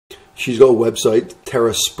She's got a website,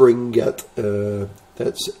 Tara Springett.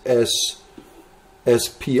 That's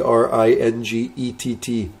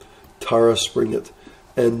Springett, Tara Springett.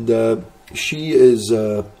 And she is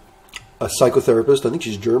a psychotherapist. I think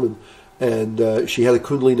she's German. And she had a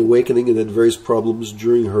Kundalini awakening and had various problems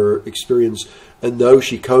during her experience. And now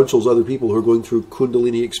she counsels other people who are going through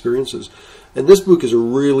Kundalini experiences. And this book is a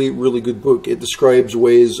really, really good book. It describes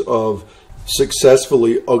ways of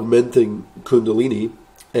successfully augmenting Kundalini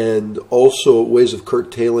and also ways of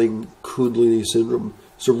curtailing Kundalini syndrome.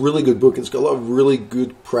 It's a really good book. It's got a lot of really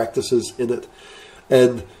good practices in it.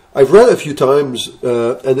 And I've read it a few times,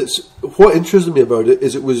 and it's what interested me about it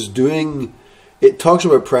is it talks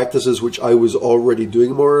about practices which I was already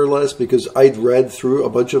doing more or less, because I'd read through a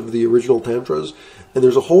bunch of the original Tantras, and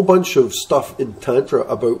there's a whole bunch of stuff in Tantra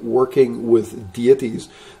about working with deities.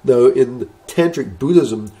 Now, in Tantric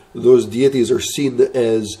Buddhism, those deities are seen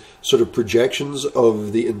as sort of projections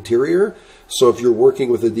of the interior. So if you're working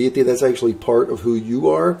with a deity, that's actually part of who you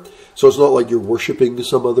are. So it's not like you're worshipping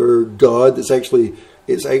some other god. It's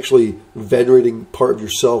actually venerating part of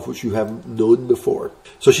yourself which you haven't known before.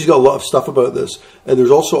 So she's got a lot of stuff about this. And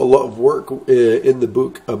there's also a lot of work in the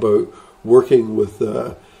book about working with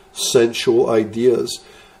sensual ideas,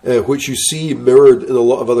 which you see mirrored in a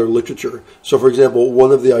lot of other literature. So, for example,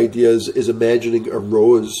 one of the ideas is imagining a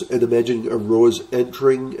rose, and imagining a rose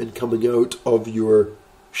entering and coming out of your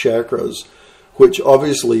chakras, which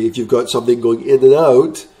obviously, if you've got something going in and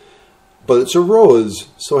out, but it's a rose,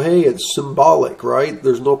 so hey, it's symbolic, right?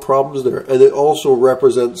 There's no problems there. And it also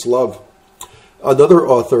represents love. Another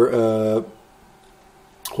author,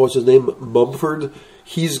 what's his name, Mumford,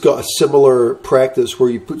 he's got a similar practice where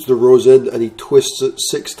he puts the rose in and he twists it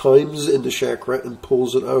 6 times in the chakra and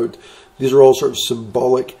pulls it out. These are all sort of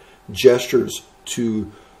symbolic gestures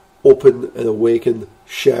to open and awaken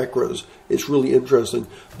chakras. It's really interesting.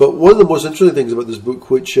 But one of the most interesting things about this book,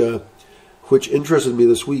 which interested me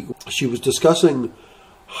this week, she was discussing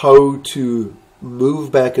how to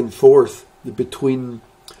move back and forth between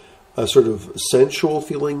a sort of sensual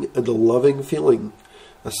feeling and a loving feeling.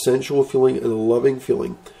 A sensual feeling and a loving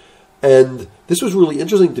feeling. And this was really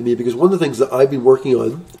interesting to me because one of the things that I've been working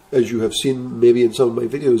on, as you have seen maybe in some of my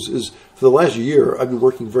videos, is for the last year I've been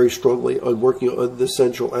working very strongly on working on the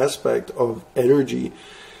sensual aspect of energy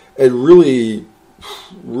and really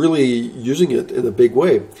using it in a big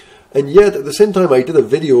way. And yet at the same time I did a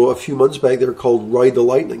video a few months back there called Ride the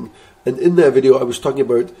Lightning. And in that video I was talking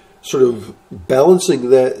about sort of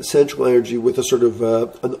balancing that sensual energy with a sort of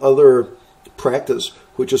another practice,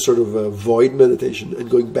 which is sort of a void meditation and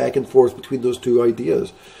going back and forth between those two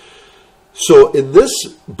ideas. So in this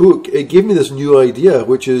book, it gave me this new idea,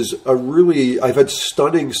 which is I've had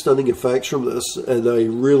stunning effects from this, and I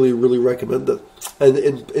really recommend it. And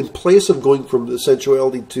in place of going from the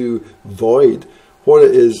sensuality to void, what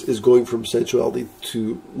it is going from sensuality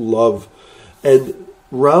to love. And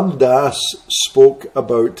Ram Dass spoke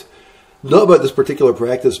about, not about this particular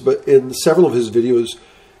practice, but in several of his videos,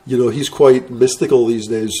 you know, he's quite mystical these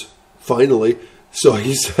days, finally. So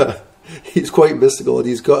he's quite mystical, and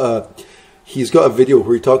he's got a video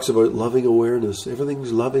where he talks about loving awareness.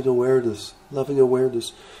 Everything's loving awareness.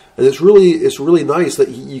 And it's really nice that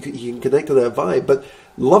he can connect to that vibe. But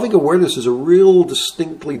loving awareness is a real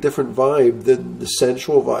distinctly different vibe than the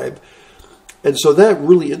sensual vibe. And so that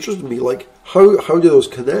really interested me, like how do those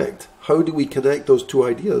connect? How do we connect those two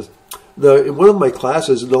ideas? Now, in one of my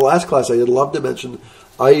classes, in the last class I had loved to mention,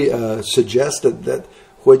 I suggested that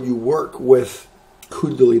when you work with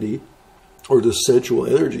Kundalini, or the sensual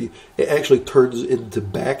energy, it actually turns into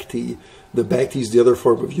Bhakti. The Bhakti is the other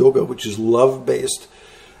form of yoga, which is love-based.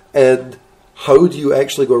 And how do you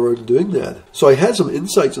actually go around doing that? So I had some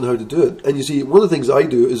insights on how to do it. And you see, one of the things I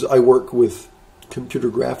do is I work with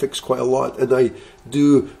computer graphics quite a lot. And I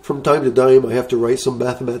do, from time to time, I have to write some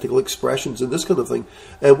mathematical expressions and this kind of thing.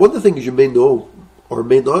 And one of the things you may know or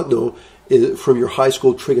may not know from your high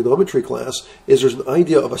school trigonometry class is there's an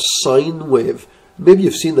idea of a sine wave. Maybe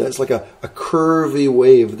you've seen that. It's like a curvy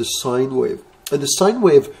wave, the sine wave. And the sine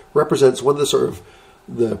wave represents one of the sort of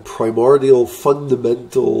the primordial,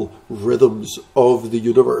 fundamental rhythms of the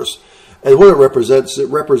universe. And what it represents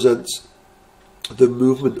the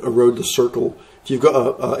movement around a circle. If you've got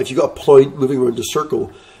a point moving around a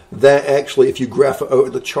circle, that actually, if you graph it out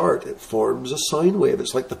in the chart, it forms a sine wave.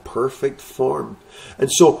 It's like the perfect form.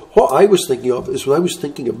 And so what I was thinking of is when I was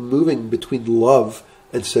thinking of moving between love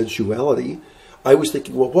and sensuality, I was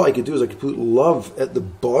thinking, well, what I could do is I could put love at the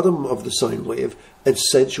bottom of the sine wave and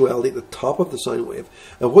sensuality at the top of the sine wave.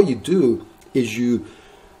 And what you do is you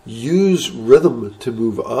use rhythm to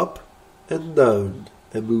move up and down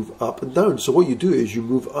and move up and down. So what you do is you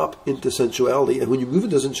move up into sensuality, and when you move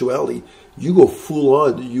into sensuality, you go full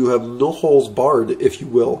on. You have no holes barred, if you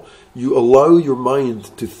will. You allow your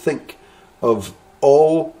mind to think of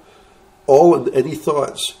all and any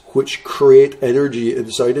thoughts which create energy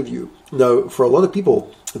inside of you. Now, for a lot of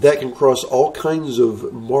people, that can cross all kinds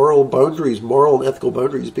of moral boundaries, moral and ethical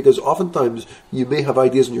boundaries, because oftentimes you may have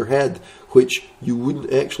ideas in your head which you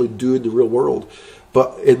wouldn't actually do in the real world.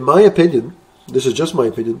 But in my opinion, this is just my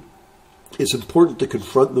opinion, it's important to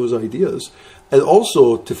confront those ideas and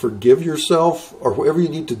also to forgive yourself or whatever you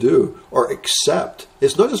need to do, or accept.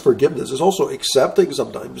 It's not just forgiveness, it's also accepting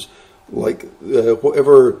sometimes, like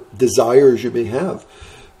whatever desires you may have.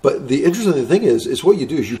 But the interesting thing is what you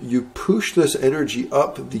do is you push this energy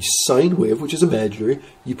up the sine wave, which is imaginary.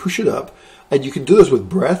 You push it up, and you can do this with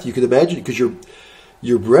breath. You can imagine, because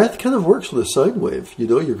your breath kind of works on a sine wave. You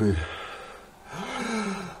know, you're going.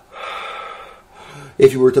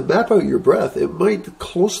 If you were to map out your breath, it might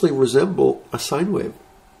closely resemble a sine wave.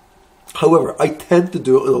 However, I tend to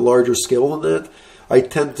do it on a larger scale than that. I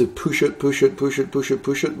tend to push it,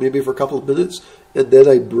 maybe for a couple of minutes, and then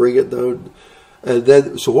I bring it down. And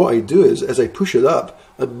then, so what I do is, as I push it up,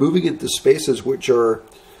 I'm moving into spaces which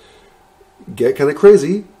get kind of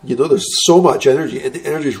crazy. You know, there's so much energy, and the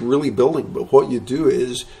energy is really building. But what you do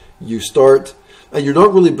is you start, and you're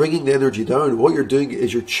not really bringing the energy down. What you're doing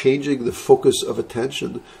is you're changing the focus of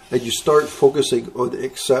attention, and you start focusing on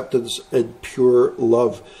acceptance and pure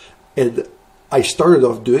love. And I started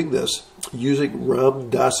off doing this using Ram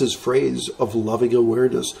Dass's phrase of loving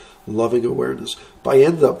awareness. But I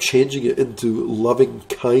ended up changing it into loving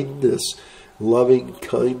kindness.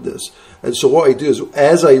 And so what I do is,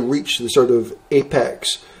 as I reach the sort of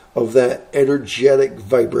apex of that energetic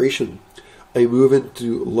vibration, I move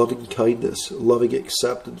into loving kindness, loving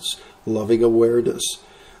acceptance, loving awareness.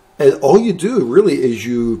 And all you do really is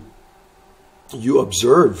you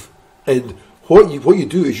observe, and what you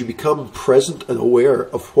do is you become present and aware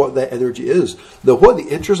of what that energy is. Now, what the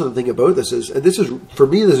interesting thing about this is, and this is, for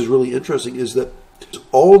me, this is really interesting, is that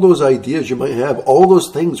all those ideas you might have, all those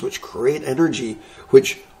things which create energy,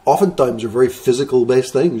 which oftentimes are very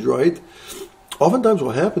physical-based things, right? Oftentimes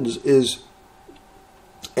what happens is,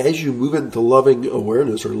 as you move into loving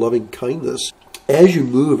awareness or loving kindness,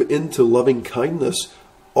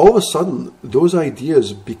 all of a sudden, those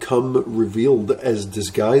ideas become revealed as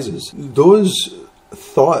disguises. Those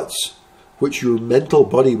thoughts which your mental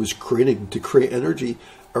body was creating to create energy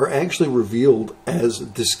are actually revealed as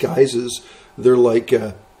disguises. They're like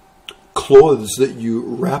clothes that you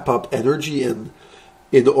wrap up energy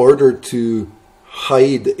in order to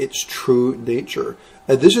hide its true nature.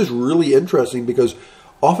 And this is really interesting, because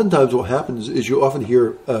oftentimes what happens is you often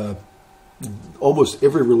hear almost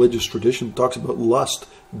every religious tradition talks about lust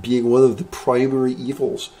being one of the primary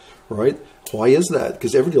evils, right? Why is that?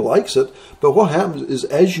 Because everybody likes it. But what happens is,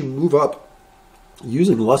 as you move up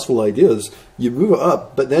using lustful ideas, you move it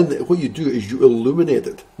up, but then what you do is you illuminate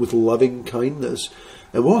it with loving kindness.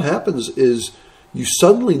 And what happens is you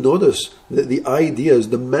suddenly notice that the ideas,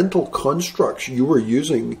 the mental constructs you were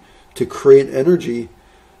using to create energy,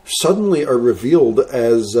 suddenly are revealed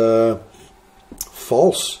as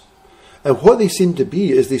false. And what they seem to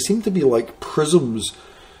be is, they seem to be like prisms.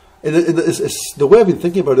 And the way I've been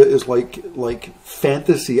thinking about it is like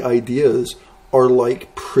fantasy ideas are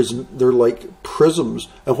like prism. They're like prisms.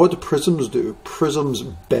 And what do prisms do? Prisms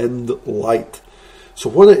bend light. So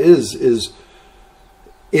what it is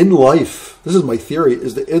in life, this is my theory,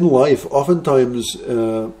 is that in life, oftentimes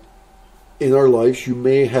in our lives, you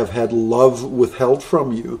may have had love withheld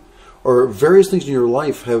from you, or various things in your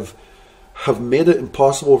life have made it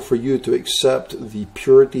impossible for you to accept the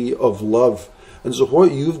purity of love. And so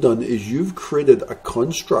what you've done is you've created a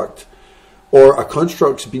construct, or a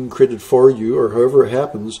construct's being created for you, or however it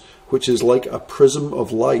happens, which is like a prism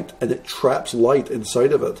of light, and it traps light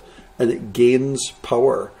inside of it, and it gains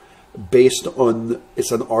power based on,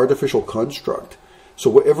 it's an artificial construct. So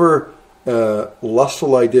whatever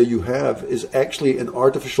lustful idea you have is actually an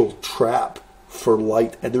artificial trap for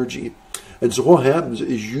light energy. And so what happens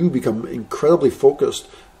is you become incredibly focused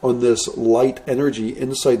on this light energy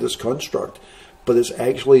inside this construct, but it's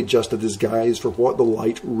actually just a disguise for what the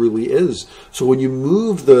light really is. So when you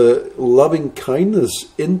move the loving kindness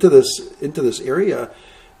into this area,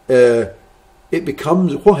 it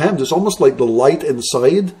becomes, what happens, it's almost like the light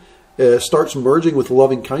inside starts merging with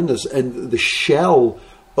loving kindness, and the shell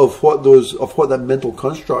of what that mental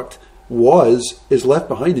construct is left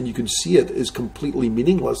behind, and you can see it is completely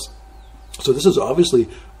meaningless. So this is obviously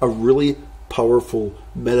a really powerful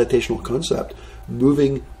meditational concept,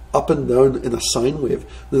 moving up and down in a sine wave.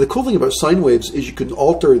 Now, the cool thing about sine waves is you can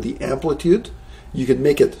alter the amplitude, you can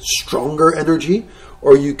make it stronger energy,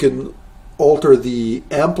 or you can alter the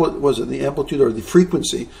amplitude or the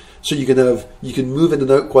frequency. So you can move in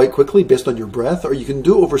and out quite quickly based on your breath, or you can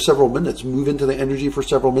do it over several minutes, move into the energy for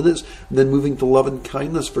several minutes, and then moving to love and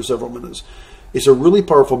kindness for several minutes. It's a really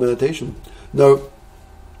powerful meditation. Now,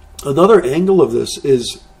 another angle of this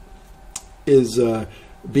is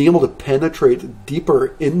being able to penetrate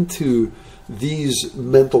deeper into these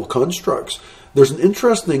mental constructs. There's an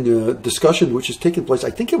interesting discussion which has taken place.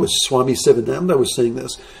 I think it was Swami Sivananda was saying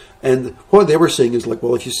this, and what they were saying is like,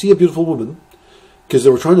 well, if you see a beautiful woman, because they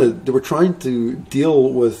were trying to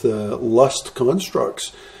deal with lust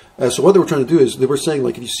constructs. So what they were trying to do is they were saying,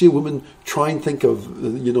 like, if you see a woman, try and think of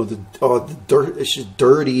the dirt. She's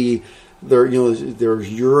dirty.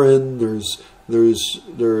 There's urine. There's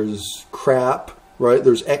crap. Right?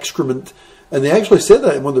 There's excrement. And they actually said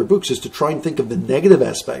that in one of their books, is to try and think of the negative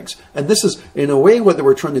aspects. And this is, in a way, what they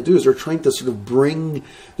were trying to do is they're trying to they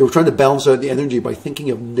were trying to balance out the energy by thinking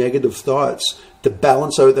of negative thoughts to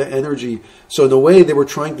balance out the energy. So in a way, they were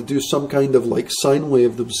trying to do some kind of like sine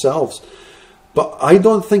wave themselves. But I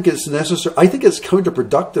don't think it's necessary. I think it's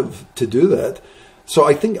counterproductive to do that. So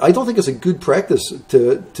I don't think it's a good practice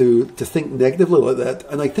to think negatively like that.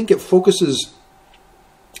 And I think it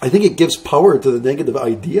gives power to the negative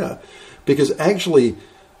idea. Because actually,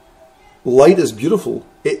 light is beautiful.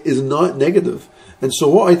 It is not negative. And so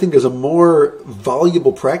what I think is a more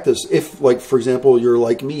valuable practice, if, like, for example, you're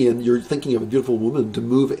like me and you're thinking of a beautiful woman, to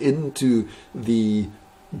move into the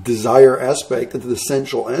desire aspect, into the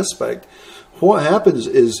sensual aspect, what happens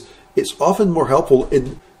is it's often more helpful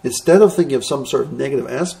instead of thinking of some sort of negative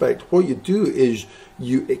aspect, what you do is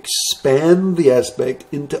you expand the aspect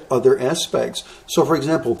into other aspects. So, for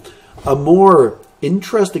example, a more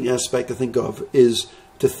interesting aspect to think of is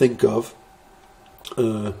to think of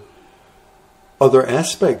other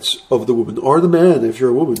aspects of the woman or the man if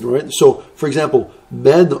you're a woman, right? So, for example,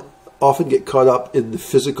 men often get caught up in the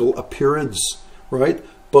physical appearance, right?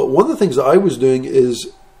 But one of the things that I was doing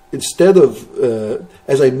is instead of,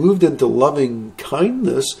 as I moved into loving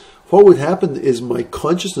kindness, what would happen is my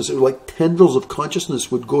consciousness, it was like tendrils of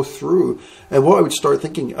consciousness would go through. And what I would start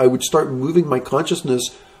thinking, I would start moving my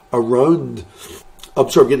consciousness around. I'm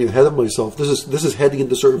sort of getting ahead of myself. This is heading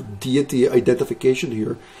into sort of deity identification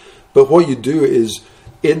here. But what you do is,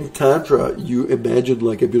 in Tantra, you imagine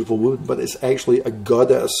like a beautiful woman, but it's actually a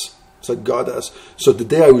goddess. It's a goddess. So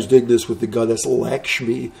today I was doing this with the goddess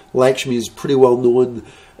Lakshmi. Lakshmi is pretty well known,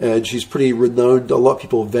 and she's pretty renowned. A lot of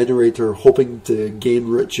people venerate her, hoping to gain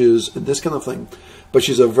riches and this kind of thing. But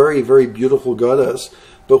she's a very, very beautiful goddess.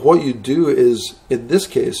 But what you do is, in this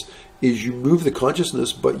case, is you move the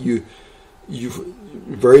consciousness, but you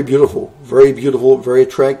very beautiful, very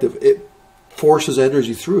attractive. It forces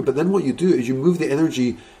energy through. But then what you do is you move the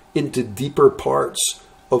energy into deeper parts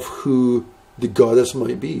of who the goddess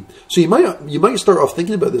might be. So you might start off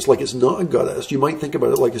thinking about this like it's not a goddess. You might think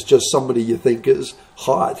about it like it's just somebody you think is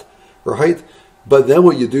hot, right? But then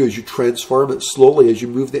what you do is you transform it slowly. As you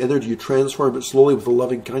move the energy, you transform it slowly with a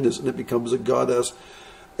loving kindness, and it becomes a goddess.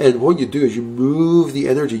 And what you do is you move the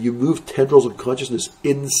energy, you move tendrils of consciousness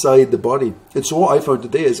inside the body. And so what I found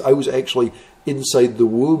today is I was actually inside the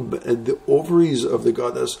womb and the ovaries of the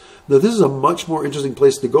goddess. Now this is a much more interesting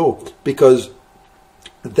place to go, because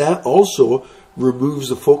that also removes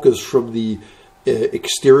the focus from the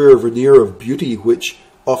exterior veneer of beauty, which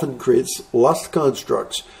often creates lust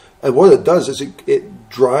constructs. And what it does is it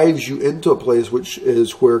drives you into a place which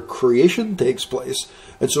is where creation takes place.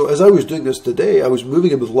 And so as I was doing this today, I was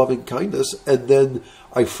moving in with loving kindness, and then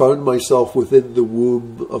I found myself within the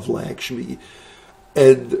womb of Lakshmi.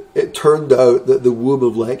 And it turned out that the womb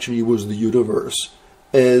of Lakshmi was the universe.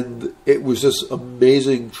 And it was this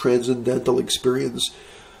amazing transcendental experience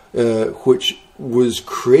which was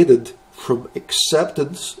created from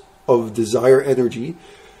acceptance of desire energy,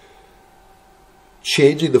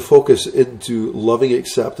 changing the focus into loving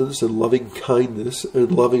acceptance and loving kindness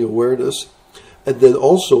and loving awareness. And then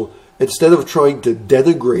also, instead of trying to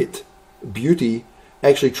denigrate beauty,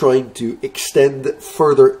 actually trying to extend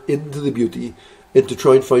further into the beauty and to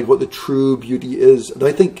try and find what the true beauty is. And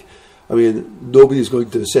I think, nobody's going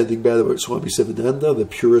to say anything bad about Swami Sivananda, the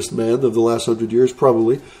purest man of the last 100 years,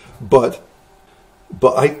 probably. But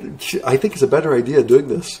I think it's a better idea doing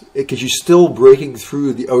this, because you're still breaking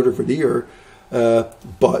through the outer veneer,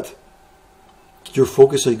 but you're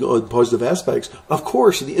focusing on positive aspects. Of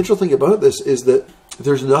course, the interesting thing about this is that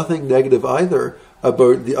there's nothing negative either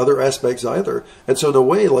about the other aspects either. And so in a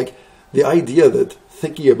way, like, the idea that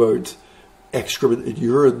thinking about excrement and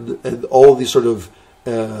urine and all these sort of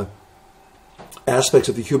aspects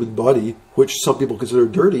of the human body, which some people consider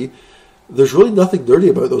dirty, there's really nothing dirty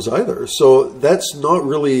about those either. So that's not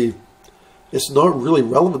really, it's not really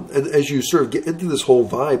relevant. And as you sort of get into this whole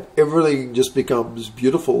vibe, everything just becomes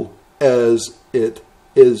beautiful as it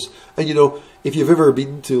is. And you know, if you've ever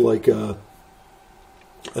been to like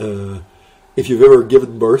if you've ever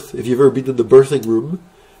given birth, if you've ever been in the birthing room,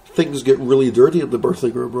 things get really dirty in the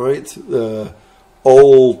birthing room, right?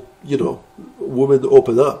 All, you know, women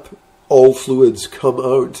open up, all fluids come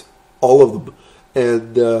out, all of them.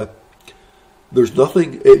 And there's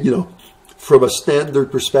nothing, you know, from a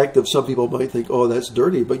standard perspective, some people might think, oh, that's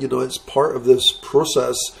dirty. But, you know, it's part of this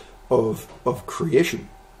process of creation.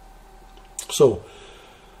 So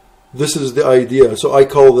this is the idea. So I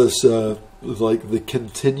call this like the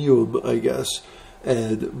continuum, I guess,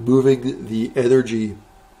 and moving the energy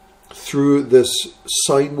through this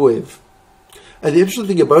sine wave. And the interesting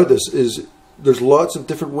thing about this is there's lots of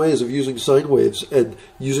different ways of using sine waves and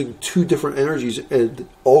using two different energies and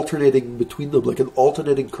alternating between them, like an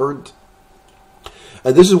alternating current.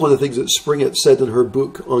 And this is one of the things that Spingett said in her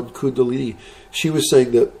book on Kundalini. She was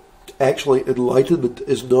saying that actually enlightenment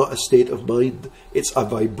is not a state of mind, it's a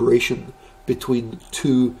vibration between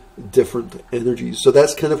two different energies. So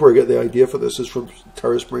that's kind of where I get the idea for this, is from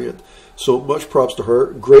Tara Spingett. So much props to her.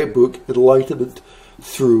 Great book, Enlightenment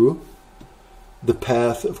Through the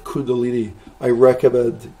Path of Kundalini. I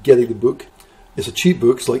recommend getting the book. It's a cheap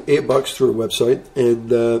book. It's like $8 through her website, and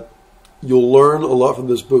you'll learn a lot from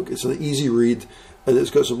this book. It's an easy read, and it's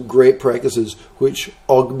got some great practices which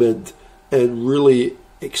augment and really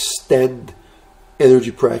extend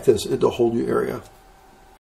energy practice into a whole new area.